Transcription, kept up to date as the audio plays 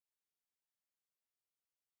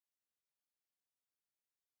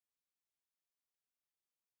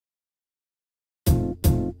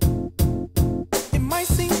might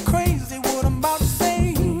seem crazy what I'm about to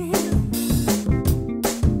say.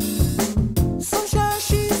 Sunshine,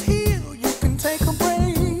 she's here, you can take a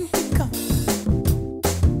break.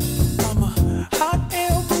 I'm a hot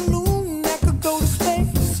air balloon that could go to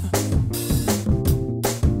space.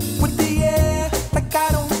 With the air, like I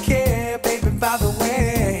don't care, baby, by the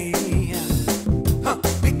way.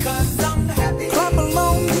 Because I'm happy. Clap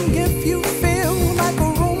along if you feel like a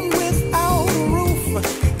room without a roof.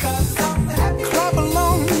 Because I'm happy. Clap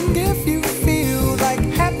along if you feel like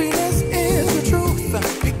happiness is the truth.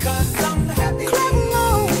 Because I'm happy. Clap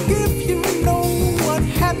along if you know what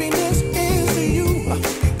happiness is to you.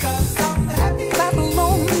 Because I'm happy. Clap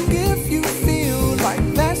along if you feel like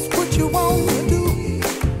that's what you want to do.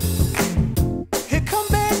 Here come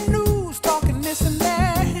bad news, talking this and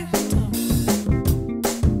that.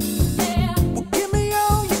 Well, give me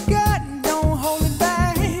all you got and don't hold it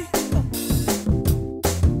back.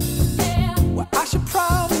 Well, I should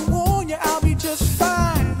probably warn you, I'll be just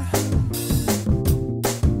fine.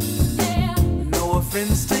 No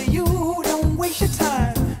offense to you, don't waste your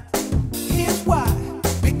time. Here's why.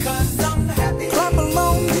 Because I'm happy. Clap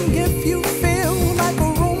along if you feel like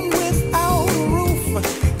a room without a roof.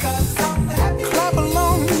 Because I'm happy. Clap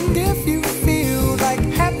along if you feel like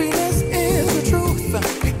happiness is the truth.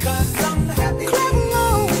 Because I'm happy. Clap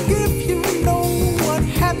along if you know what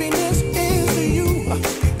happiness is to you.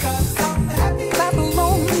 Because I'm happy. Clap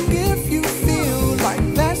along if you feel like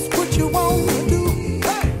that's what you want to do.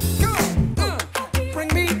 Hey, go! Bring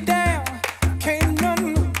me down, can't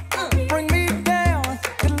none bring me down.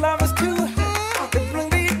 Your love is too high. Bring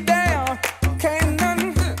me down, can't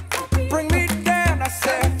none bring me down. I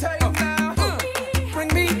said, bring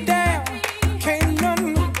me down, can't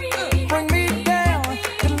none bring me down.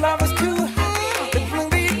 Your love is too high. Bring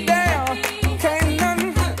me down, can't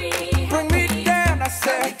none bring me down. I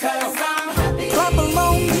said, because I'm happy. Clap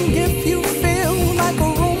along if you feel like a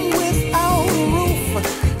room without a roof.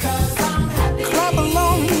 Because I'm happy. Clap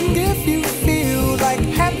along if you feel like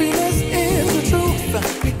happiness is the truth.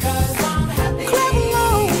 Because I'm happy. Clap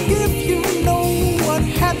along if you know what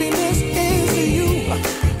happiness is to you.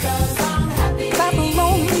 Because I'm happy. Clap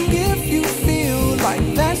along if you feel like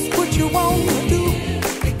that's what you want